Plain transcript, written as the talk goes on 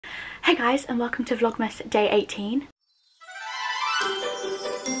Hey guys, and welcome to Vlogmas day 18.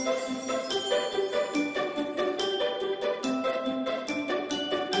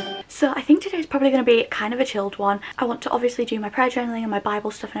 So I think today's probably going to be kind of a chilled one. I want to obviously do my prayer journaling and my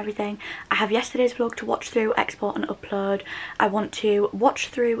Bible stuff and everything. I have yesterday's vlog to watch through, export and upload. I want to watch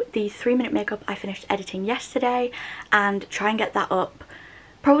through the 3-minute makeup I finished editing yesterday and try and get that up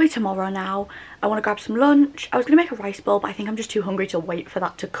probably tomorrow now. I want to grab some lunch. I was going to make a rice bowl, but I think I'm just too hungry to wait for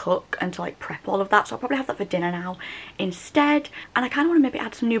that to cook and to like prep all of that, so I'll probably have that for dinner now instead. And I kind of want to maybe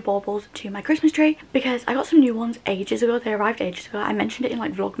add some new baubles to my Christmas tree because I got some new ones ages ago. They arrived ages ago. I mentioned it in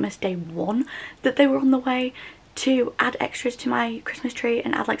like Vlogmas day 1 that they were on the way to add extras to my Christmas tree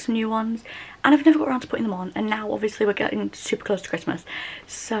and add like some new ones, and I've never got around to putting them on, and now obviously we're getting super close to Christmas,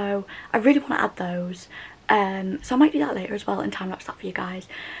 so I really want to add those. So I might do that later as well and time lapse that for you guys.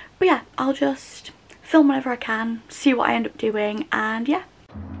 But yeah, I'll just film whenever I can, see what I end up doing, and yeah.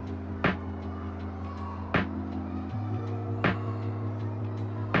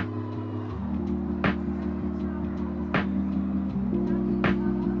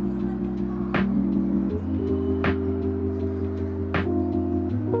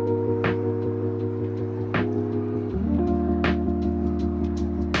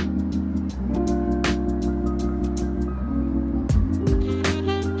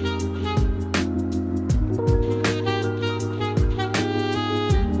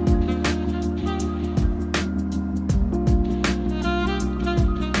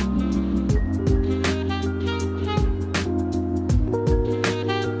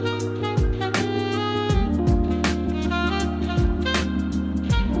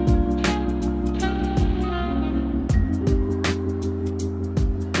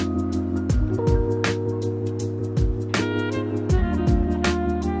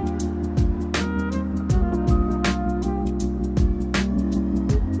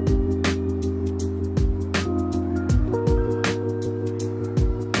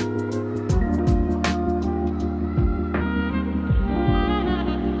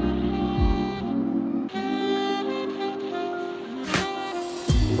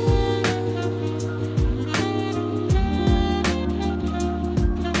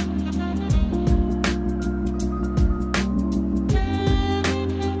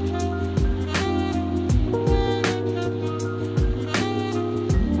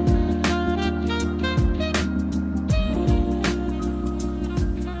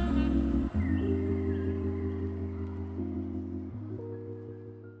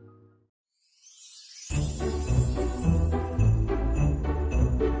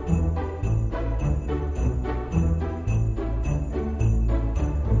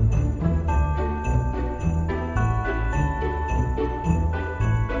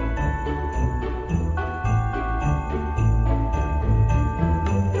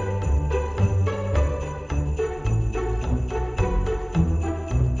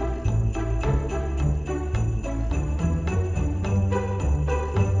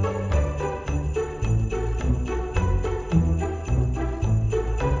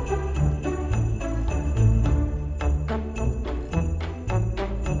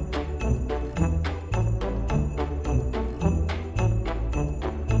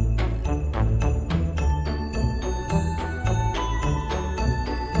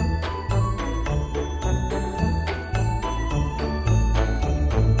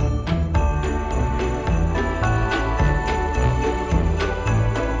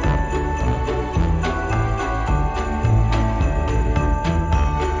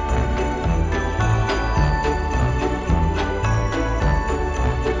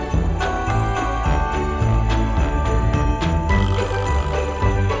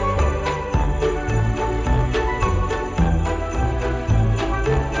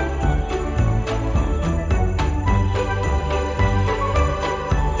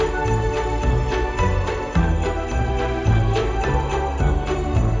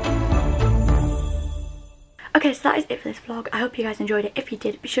 Okay, so that is it for this vlog. I hope you guys enjoyed it. If you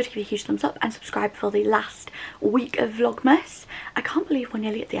did, be sure to give it a huge thumbs up and subscribe for the last week of Vlogmas. I can't believe we're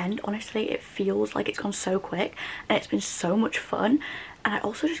nearly at the end, honestly. It feels like it's gone so quick and it's been so much fun. And I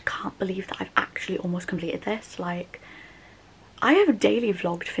also just can't believe that I've actually almost completed this. Like, I have daily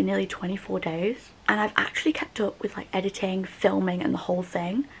vlogged for nearly 24 days and I've actually kept up with like editing, filming and the whole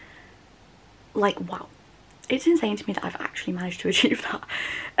thing. Like, wow. It's insane to me that I've actually managed to achieve that.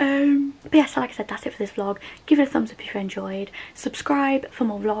 But yeah, so like I said, that's it for this vlog. Give it a thumbs up if you enjoyed. Subscribe for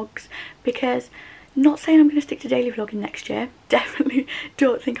more vlogs, because not saying I'm going to stick to daily vlogging next year. Definitely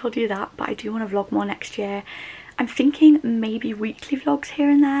don't think I'll do that, but I do want to vlog more next year. I'm thinking maybe weekly vlogs here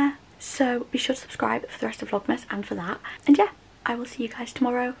and there. So be sure to subscribe for the rest of Vlogmas and for that. And yeah, I will see you guys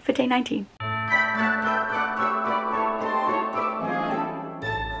tomorrow for day 19.